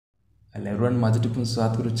Hello everyone, Majhi Tutorial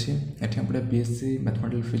स्वागत करुच्ची एठी हम पढ़े BSc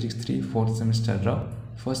mathematical physics 3 fourth semester row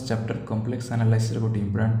first chapter complex analysis row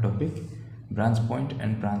important topic branch point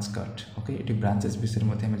and branch cut. Okay, एठी branches विषय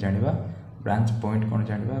में हम जानिबा ब्रांच पॉइंट कोन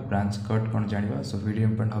जानिबा branch cut कोन जानिबा। So video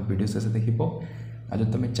important हो video से देखिबो। आ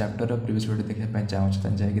जो तुम चैप्टर रो प्रीवियस वीडियो देखि पय चाहो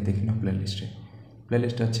त जाय के देखिनो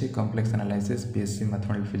प्लेलिस्ट अच्छी complex analysis BSc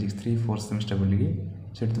mathematical physics 3 fourth semester बोलिकी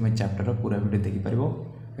सेठी तुम चैप्टर रो पूरा वीडियो देखि परिबो।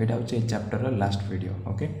 एटा होचे चैप्टर रो last video.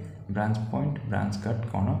 Okay, branch point branch cut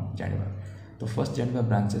कौन जानिबा। तो फर्स्ट जानिबा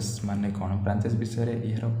ब्रांचेस माने कौन। ब्रांचेस विषय रे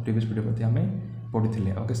यार प्रीवियस वीडियो मध्ये हमें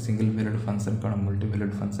पढिथिले। ओके, सिंगल वैल्यूड फंक्शन कौन मल्टी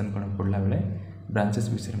वैल्यूड फंक्शन कौन पढला बेले ब्रांचेस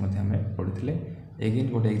विषय मध्ये हमें पढिथिले।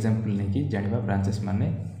 अगेन गोटे एग्जांपल लेकी जानिबा ब्रांचेस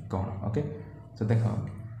माने कौन। ओके, सो देखो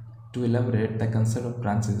to elaborate the concept of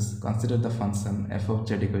branches consider the function f of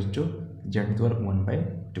z equals to z to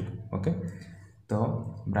 1/2। Okay, तो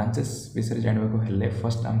ब्रांचेस विषय जानिबा को हेले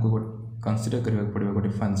फर्स्ट हमको कंसीडर करबा पड़िबा गोटे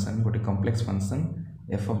फंक्शन गोटे complex function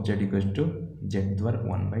f of z equals to z द्वारा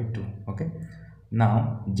 1/2। ओके,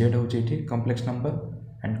 नाउ z होचे इठी complex number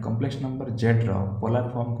and complex number z row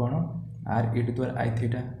polar form cone r e to द्वारा i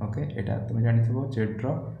थीटा। ओके, एटा तुम जानिथिबो z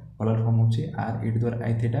रो polar form होची r e to द्वारा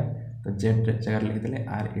i theta. तो z जगह लिखि देले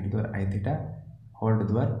r e टू द्वारा i थीटा होल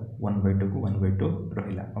द्वारा 1/2 को 1/2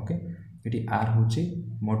 रहिला। ओके, इठी r होची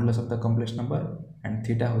modulus of the complex number and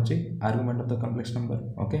theta होची argument of the complex number.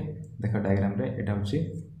 Okay, देखो डायग्राम रे एटा होची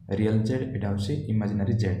रियल z एटा होची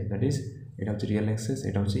इमेजिनरी z, दैट इज एटा होची रियल एक्सिस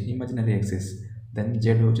एटा होची इमेजिनरी एक्सिस। देन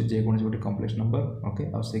z होची जे कोन गोटे कॉम्प्लेक्स नंबर। ओके,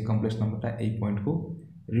 और से कॉम्प्लेक्स नंबरटा ए पॉइंट को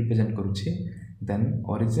रिप्रेजेंट करूची। देन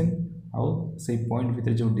ओरिजिन और से पॉइंट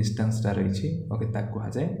भीतर जो डिस्टेंस टा रही छी ओके ताको कहा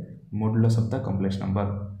जाय modulus of the complex number,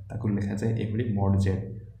 ताको लिखा जाय एबडी मॉड z।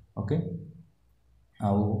 ओके,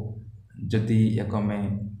 आउ जदि याको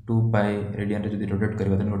हमें 2 पाई रेडियन रे जदि रोटेट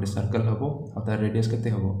करबा त गोटे सर्कल हबो और तार रेडियस केते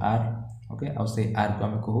हबो r। ओके, और से r को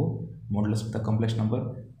हमें कहू modulus of the complex number,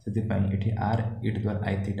 सेति पई एठी r e टू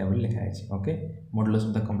द्वारा i थीटा बोली लिखा है। Okay, modulus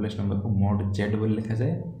of the complex number को मॉड z बोली लिखा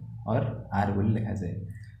जाए और r बोली लिखा जाए।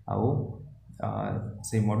 आउ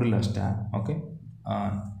से मॉडुलस टा ओके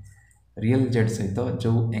रियल z सहित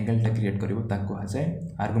जो एंगल टा क्रिएट करिवो ताको कहा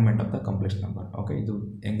जाए argument of the complex number. Okay, जो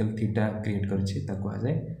एंगल थीटा क्रिएट करछि ताको कहा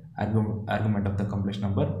जाए argument of the complex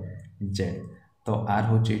number z। तो r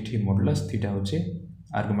होची इठी मॉडुलस, थीटा होची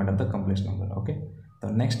argument of the complex number. Okay, तो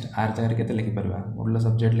नेक्स्ट r जगह केते लिखि परबा मॉडुलस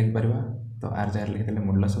ऑफ z लिखि परबा। तो r जगह लिखि देले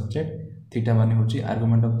मॉडुलस ऑफ z, थीटा माने होची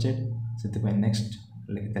आर्गुमेंट ऑफ z, सेति पय नेक्स्ट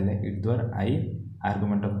लिखि देले e द्वारा i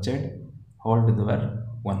argument of z whole द्वारा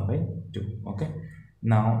 1/2। ओके,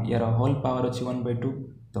 नाउ यार होल पावर अछि 1/2,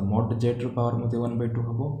 तो मॉड z रो पावर मते 1/2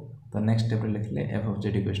 हबो। तो नेक्स्ट स्टेप रे लिखले f of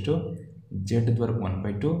z equals to z द्वारा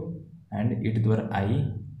 1/2 एंड e द्वारा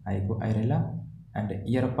i को i रहला एंड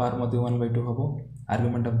यार पावर मते 1/2 हबो।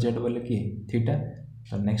 आर्गुमेंट ऑफ z बोले कि थीटा।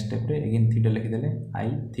 तो नेक्स्ट स्टेप रे अगेन थीटा लिखि देले i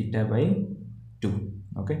theta by 2।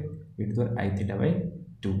 Okay, e द्वारा i theta by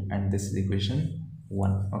 2 and this is equation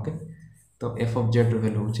 1। Okay, तो f of z row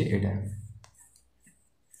value होची एटा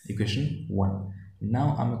इक्वेशन 1।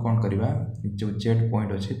 नाउ आमे कोन करबा जो z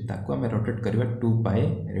पॉइंट अछि ताको आमे रोटेट करबा 2 पाई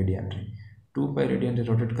रेडियन रे। 2 पाई रेडियन रे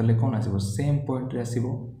रोटेट करले कोन आसीबो सेम पॉइंट रे आसीबो,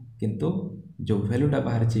 किंतु जो वैल्यूटा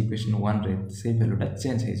बाहर छि इक्वेशन 1 रे से वैल्यूटा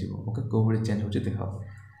चेंज हे जिवो। ओके, को बडी चेंज होछि देखो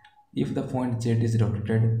if the point z is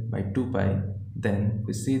rotated bye 2 pi then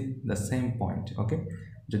we see the same point. Okay,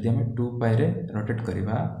 जदि आमे 2 पाई रे रोटेट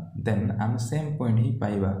करबा देन आमे सेम पॉइंट ही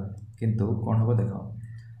पाइबा, किंतु कोन होबो देखो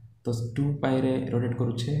तो 2 पाई रे रोटेट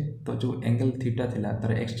करूछे तो जो एंगल थीटा थिला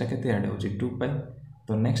तार एक्स्ट्रा केते ऐड होछि 2 पाई।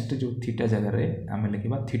 तो नेक्स्ट जो थीटा जगह रे आमे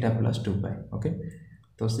लिखिबा थीटा प्लस 2 पाई। ओके,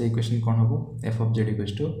 तो से इक्वेशन कोन होबो f of z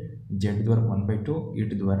equals to z द्वारा 1/2 e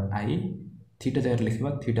द्वारा i थीटा जगह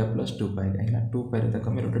लिखिबा थीटा प्लस 2 पाई काहेना 2 पाई रे तक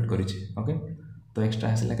हम रोटेट करिछे। ओके, तो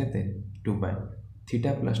एक्स्ट्रा हसला केते 2 पाई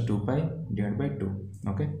theta plus 2 pi divide by 2।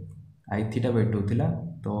 Okay, i theta by 2 थिला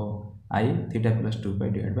तो i theta plus 2 pi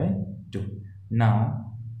divide by 2। Now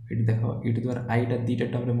it देखो e द्वारा i टा दीटा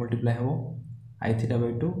टर्म रे मल्टीप्लाई हो i theta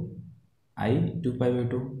by 2 i 2 pi by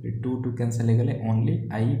 2 2 2 cancel हे गले only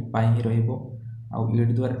i pi he रहइबो। Uh e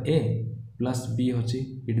द्वारा a plus b होची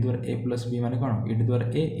e द्वारा a प्लस b माने कोन e द्वारा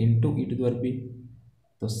a इनटू e द्वारा b।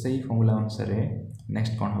 तो सही फार्मूला अनुसार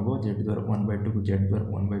नेक्स्ट कोन हबो z द्वारा 1/2 को z द्वारा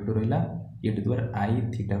 1/2 रहला e द्वारा i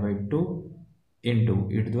theta by 2 into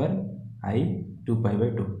e द्वारा i 2 pi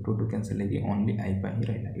by 2 2 2 cancel hey only i पाई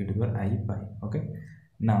ही रहला e द्वारा i पाई। ओके,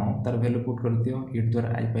 नाउ तार वैल्यू पुट कर दियो e द्वारा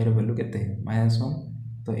i पाई रो वैल्यू केते -1।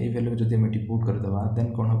 तो ए वैल्यू जदि हम पुट कर दबा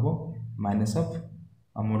देन कोन हबो minus of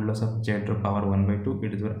modulus of z row power 1/2 e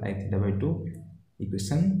द्वारा i theta by 2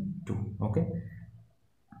 equation 2। Okay,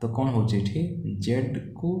 तो कोन होची थी z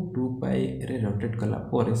को 2 पाई रे रोटेट कला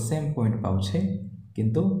पर सेम पॉइंट पाउछे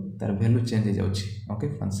किंतु तार वैल्यू चेंज हो जाउछि ओके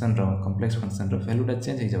फंक्शन रो कॉम्प्लेक्स फंक्शन रो वैल्यूटा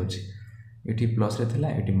चेंज हो जाउछि एठी प्लस रे थिला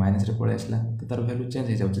एठी माइनस रे पळे आसला तो तार वैल्यू चेंज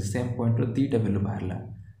हो जाउछि सेम पॉइंट रो दीटा वैल्यू बाहरला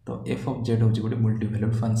तो f ऑफ z होछि गोटे multi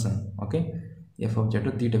valued function okay f of z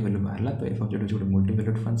row दीटा value बाहरला तो f ऑफ z होछि गोटे मल्टी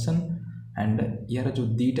वैल्यूड फंक्शन एंड यार जो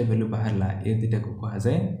दीटा वैल्यू बाहरला ए दीटा को कहा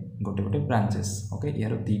जाए गोटे गोटे ब्रांचेस ओके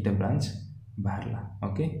यार दीटा ब्रांच बाहरला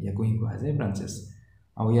ओके या को ही कहा जाए ब्रांचेस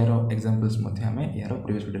आ यार एग्जांपल्स मध्ये हमें यार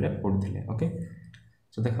प्रीवियस वीडियो रे पढुथिले ओके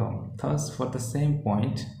सो देखो thus for the same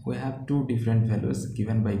point we have two different values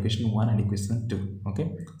given by equation 1 and equation 2 okay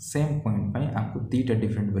same point पई आपको दीटा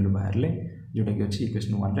डिफरेंट वैल्यू बाहरले जोटा कि अछि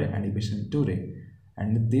इक्वेशन 1 रे एंड इक्वेशन 2 रे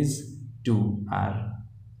and these two are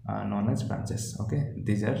known as branches okay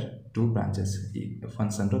these are two branches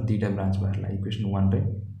function row दीटा branch बाहरला equation 1 रे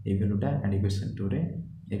ए वैल्यूटा and equation 2 रे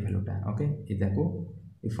ए वैल्यूटा okay इदा को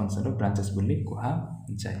ई फंक्शन रो ब्रांचेस बोली कहा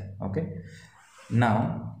जाय ओके नाउ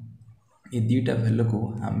ये दीटा वैल्यू को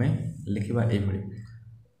आम लिखा ये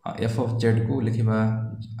एफ ऑफ जेड को लिखा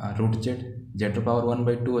रूट जेड जेड पावर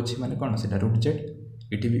 1/2 अच्छी माने कौन से रूट जेड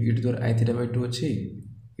इटी भी इटी द्वारा आई थीटा बाय 2 अच्छी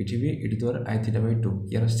इटी भी इटी द्वारा आई थीटा बाय 2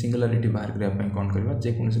 यार सिंगुलरिटी बाहर करने कौन करवा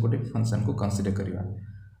जे कौन से गोटे फंक्शन को कंसीडर करवा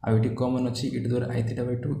आ इटी कॉमन अच्छी इटी द्वारा आई थीटा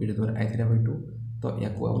बाय 2 इटी द्वारा आई थीटा बाय 2 तो या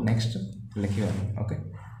को नेक्स्ट लिखिबा ओके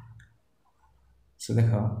सो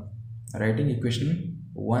देखो writing equation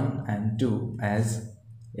 1 and 2 as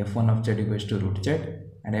f1 of z equals to root z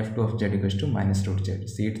and f2 of z equals to minus root z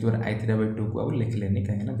seat द्वारा आई थीटा बाय 2 को अब लिख लेनी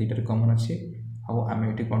कहीं ना दीटा कॉमन अच्छी अब आम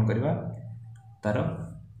ये कौन करवा तार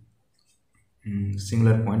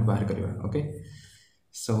सिंगुलर पॉइंट बाहर करवा ओके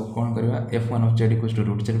सो कौन करवा f1 of z equals to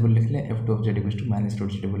root z बोल लिखले f2 of z equals to minus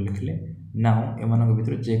root z बोल लिखले नाउ एमानक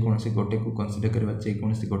भितर जे कोनसी गोटे को कंसीडर करवा जे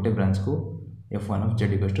कोनसी गोटे ब्रांच को f1 of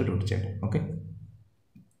z equals to root z okay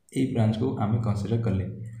A branch को आम कंसीडर करले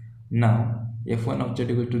now f1 of z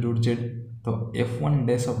equals to root z तो f1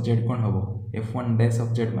 dash of z कौन हम f1 dash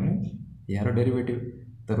of z माने यार डेरिवेटिव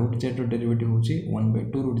तो root z रो डेरिवेटिव होची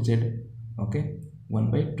 1/2 root z okay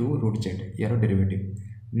 1/2 root z यार डेरिवेटिव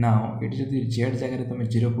नाउ इट जदी z जगह रे तुम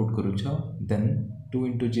 0 put करूछ then 2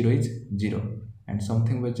 into 0 is 0 and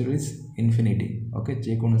something by 0 is infinity okay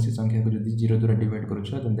जे कोनोसी संख्या को जदी 0 द्वारा divide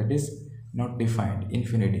करूछ then that is not defined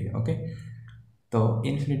infinity okay तो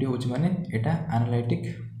infinity होची माने एटा एनालिटिक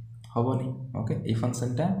हबनी ओके ए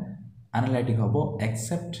फंक्शनटा एनालिटिक हबो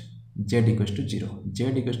accept z equals to 0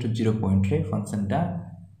 z equals to 0 point रे फंक्शनटा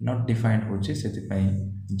नॉट डिफाइंड होची सेति पई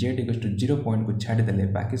z इक्वल्स टू 0 पॉइंट को छाडी देले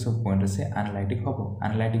बाकी सब पॉइंट रे से एनालिटिक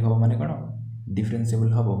हबो माने कोन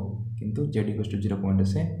डिफरेंशिएबल हबो किंतु z इक्वल्स टू 0 पॉइंट रे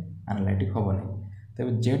से एनालिटिक हबो नै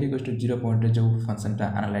तबे z इक्वल्स टू 0 पॉइंट रे जो फंक्शनटा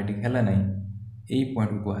एनालिटिक हला नै ए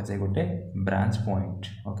पॉइंट को कहा जाय गोटे ब्रांच पॉइंट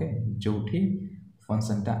ओके जोठी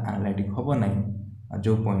फंक्शनटा एनालिटिक हबो नै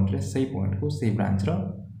जो पॉइंट रे सही पॉइंट को सही ब्रांच रो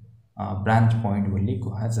ब्रांच पॉइंट बोली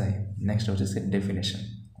कहा जाए नेक्स्ट हो से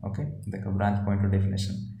डेफिनेशन ओके देखो branch point row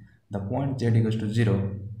definition the point z equals to 0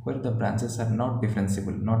 where the branches are not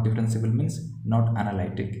differentiable means not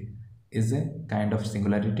analytic is a kind of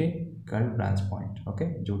singularity called branch point okay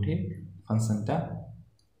जोठी function टा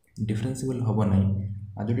differentiable होबो नै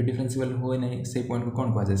आ जोठी differentiable होय नै सही point को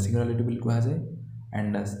कोन कहा जाय singularity बोली कहा जाय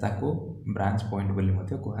एंड ताको ब्रांच पॉइंट बोली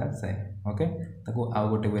मते कहा जाय ओके ताको आ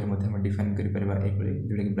गोटे वे मते हम डिफाइन करि परबा एक बोली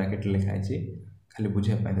जोटा कि ब्रैकेट लिखा है खाली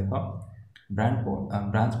बुझे पाए देखो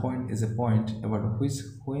branch point is a point about which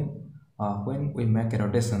when we make a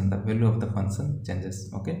rotation the value of the function changes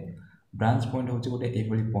okay branch point होची गोटे एक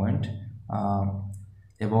बोली पॉइंट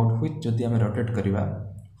about which जदि हम रोटेट करबा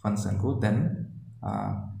फंक्शन को देन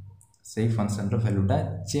सही फंक्शन रो वैल्यूटा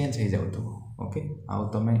चेंज हो जाउतो ओके आ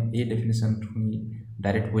तमे ए डेफिनेशन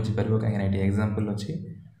डायरेक्ट बुझी परबो काहे ना एग्जांपल अछि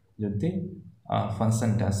जदि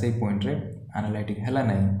फंक्शन टा सही पॉइंट रे एनालिटिक हला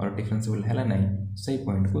नै और डिफरेंशिएबल हला नै सही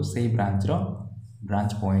पॉइंट को सही ब्रांच रो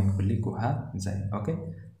ब्रांच पॉइंट बोली कहा जाय ओके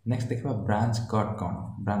नेक्स्ट देखबा branch cut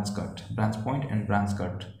cone branch point and branch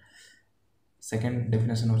cut second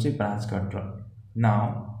definition होची branch cut row now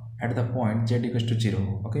at the point z equals to 0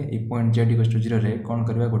 okay A point z equals to 0 रे कोन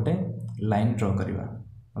करबा गोटे line draw करबा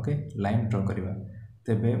okay line draw करबा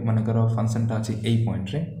तेबे मन करो function टा अछि ए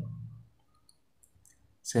पॉइंट रे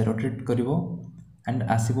से रोटेट करिवो एंड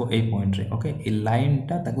आसीबो ए पॉइंट रे ओके ए लाइन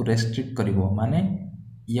टा ताकू रेस्ट्रिक्ट करिवो माने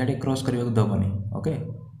याडे क्रॉस करिवो दबो नै ओके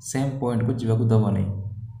सेम पॉइंट को जीवा को दबो नै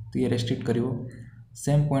तो ये रेस्ट्रिक्ट करिवो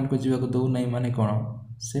सेम पॉइंट को जीवा को दो नै माने कोन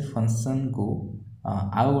से फंक्शन को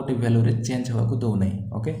आउ गोटे वैल्यू रे चेंज होवा को दो नै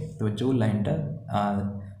ओके तो जो लाइन टा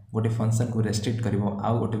गोटे फंक्शन को रेस्ट्रिक्ट करिवो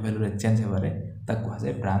आउ गोटे वैल्यू रे चेंज होवा रे ताकू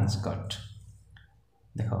हाजे ब्रांच कट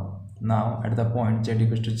देखो now at the point z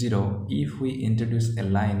equals to 0 if we introduce a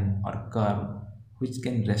line or curve which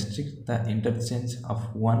can restrict the interchange of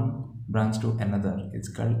one branch to another is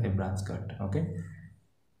called a branch cut. Okay,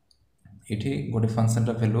 इठी गोटे function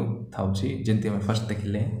रा value थाउची जेंति हम first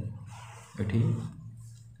देखिले इठी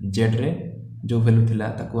z रे जो value थिला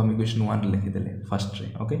ताको हम equation 1 रे लिखि देले फर्स्ट रे.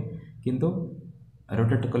 ओके, किंतु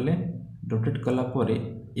रोटेट कला परे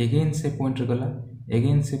अगेन से पॉइंट रे गला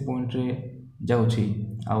अगेन से पॉइंट रे जाउची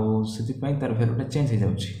आउ सेति पई तार वैल्यूटा चेंज हो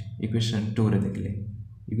जाउची. इक्वेशन 2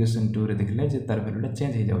 रे देखले जे तार वैल्यूटा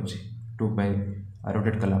चेंज हो जाउची 2 पाई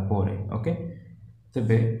रोटेट कला परे. ओके,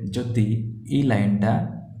 तबे जदी ई लाइनटा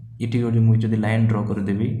इटी गोटे मुझे जब लाइन ड्र कर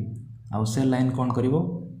देवी आउ से लाइन कौन करिवो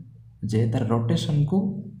जे तार रोटेशन को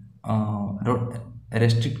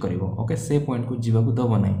रेस्ट्रिक्ट करिवो. ओके, से पॉइंट को जीवा को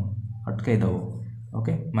दबो नहीं, अटकाई दबो.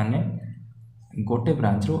 ओके, माने गोटे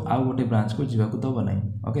ब्रांच रो आउ गोटे ब्रांच को जीवा को दबो नहीं.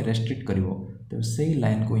 ओके, रेस्ट्रिक्ट करिवो तो से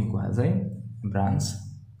लाइन को ही कहा जाए ब्रांच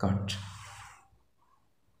कट.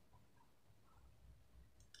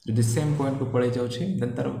 जदि सेम पॉइंट को पड़े जाउछि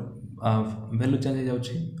देन तार वैल्यू चेंज हो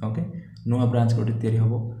जाउछि. ओके, नुआ ब्रांच गोटे तैयारी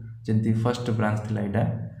होबो जेंति फर्स्ट ब्रांच थिला एटा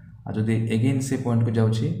आ जदि अगेन से पॉइंट को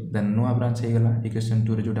जाउछि देन नुआ ब्रांच हे गला इक्वेशन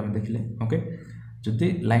 2 रे जोटा हम देखले. ओके, जदि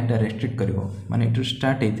लाइन टा रेस्ट्रिक्ट करिवो माने इटु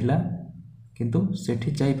स्टार्ट हेतिला किंतु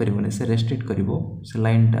सेठी जाई परिबोने से रेस्ट्रिक्ट करिवो से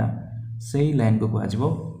लाइन टा सेही लाइन को कहजिवो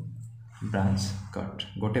ब्रांच कट.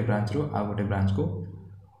 गोटे ब्रांच रो आ गोटे ब्रांच को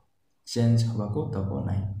चेंज होबा को दबो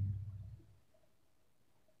नाही.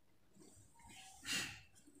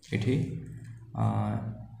 इठी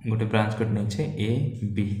गोटे ब्रांच कट नहीं छे A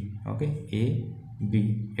B. Okay, A B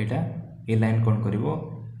Etah A line कौन करिवो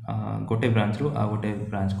गोटे ब्रांच रो आ गोटे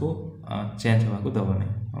ब्रांच को चेंज होबा को दबो नहीं.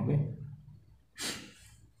 ओके,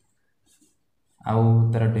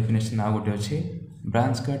 आउ तार डेफिनेशन आ गोटे अछि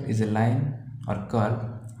branch cut is a line और curve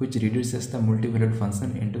which reduces the multi-valued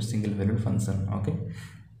function into single valued function. Okay,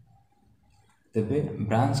 तेबे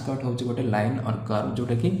ब्रांच कट होछि गोटे लाइन और कर्व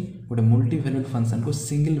जोटा कि गोटे मल्टी वैल्यूड फंक्शन को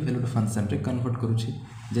सिंगल वैल्यूड फंक्शन रे कन्वर्ट करूछि.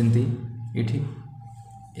 जेंति एठी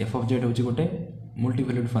f of z होछि गोटे मल्टी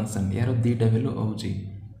वैल्यूड फंक्शन यार दीटा वैल्यू होछि.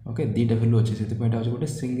 ओके, दीटा वैल्यू अछि सेति पॉइंट होछि गोटे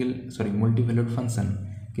सिंगल मल्टी वैल्यूड फंक्शन.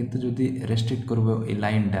 किंतु जदि रेस्ट्रिक्ट करबो ए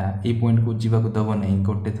लाइनटा ए पॉइंट को जीवा को दबो नहीं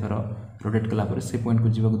गोटे थरो रोटेट कला पर से पॉइंट को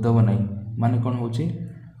जीवा को दबो नहीं माने कोन होछि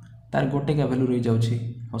तार गोटे का वैल्यू रही जाउछि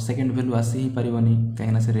और सेकंड वैल्यू आसी ही परिबनी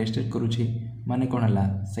काहेना से रेस्ट्रिक्ट करूछि माने कोन हला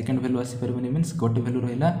सेकंड वैल्यू आसी परिबनी मींस गोटे वैल्यू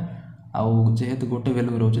रहिला आउ जेहेतु गोटे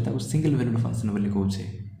वैल्यू रहउछि ताको सिंगल वैल्यूड फंक्शन बोली कहउछि.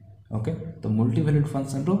 ओके, तो मल्टी वैल्यूड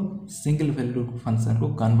फंक्शन रो सिंगल वैल्यूड फंक्शन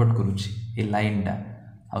को कन्वर्ट करूछि ए लाइनटा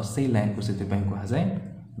आउ से लाइन को सेते पई कहा जाए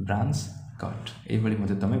ब्रांच कट. ए बली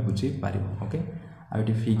मते तमे बुझी पारिबो. ओके, आ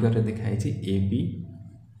एटी फिगर रे देखाइ छि A B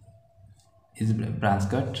is branch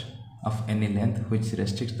cut of any length which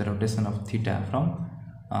restricts the rotation of theta from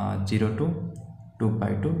 0 to 2 pi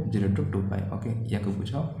to 0 to 2 pi. Okay, या को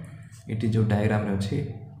बुझो इटी जो डायग्राम रे अछि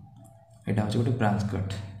एटा होछि गोटे ब्रांच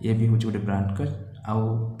कट. ए भी होछि गोटे ब्रांच कट आउ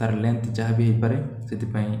तार लेंथ जहाँ भी हो पारे सेति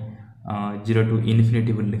पई 0 to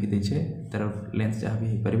infinity बोल लिखि दै छै तार लेंथ जहाँ भी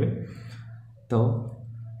हो पारे. तो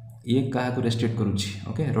ये कहा को रेस्ट्रिक्ट करूछि.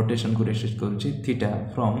 ओके, रोटेशन को restrict करूछि theta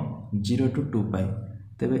from 0 to 2 pi.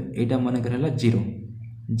 तबे एटा माने करला 0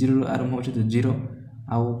 रो आरंभ होछि तो 0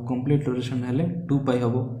 आउ कंप्लीट रोटेशन हेले 2 पाई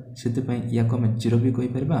हबो सेति पई या को हम 0 भी कहि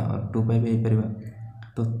परबा और 2 पाई भी हे परबा.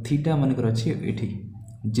 तो थीटा माने कर अछि एठी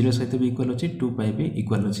 0 सहित भी इक्वल अछि 2 पाई भी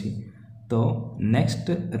इक्वल अछि. तो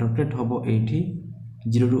नेक्स्ट रोटेट हबो एठी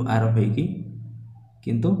 0 रो आरंभ हेकी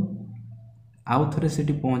किंतु आउ थरे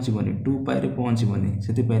सेठी पहुंचबनी 2 पाई रे पहुंचबनी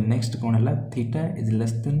सेति पई नेक्स्ट कोन हला theta is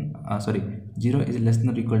less than 0 is less than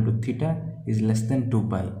or equal to theta is less than 2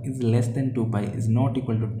 pi is less than 2 pi is not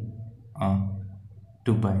equal to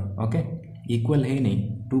 2 pi. Okay, equal है नहीं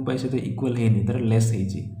 2 pi से तो इक्वल है नहीं तार लेस है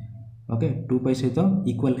जी. ओके, 2 pi से तो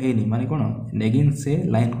इक्वल है नहीं माने कोन नेगिन से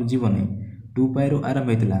लाइन को जीव नहीं 2 pi रो आरंभ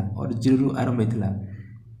हेतिला और 0 रो आरंभ हेतिला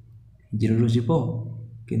 0 रो जीवो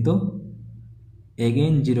किंतु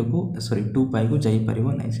अगेन 2 pi को जाई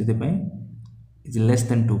परिबो नहीं सेते पई is less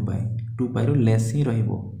than 2 pi row less ही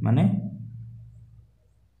रहइबो माने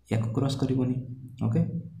या क्रॉस करिवोनी. ओके,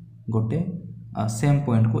 गोटे सेम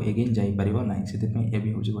पॉइंट को अगेन जाई परिबो नाही सेते पई ए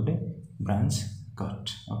भी होछि गोटे ब्रांच कट.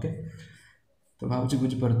 ओके, तो भाबुछि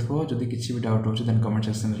बुझि परथो जदि किछि भी डाउट होछि देन कमेंट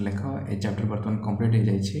सेक्शन रे लेखो. ए चैप्टर बर्तमान कंप्लीट हो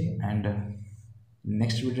जाई छि एंड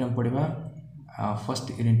नेक्स्ट वीडियो हम पढिबा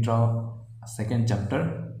first unit row second chapter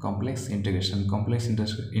complex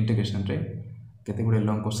integration रे केते गुडे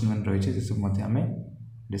लॉन्ग क्वेश्चन मन रही छि जे सब मध्ये हमें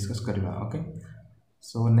डिस्कस करबा. Okay,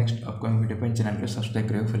 so next upcoming video पे चैनल को सब्सक्राइब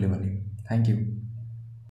करियो फॉलो बनी. Thank you.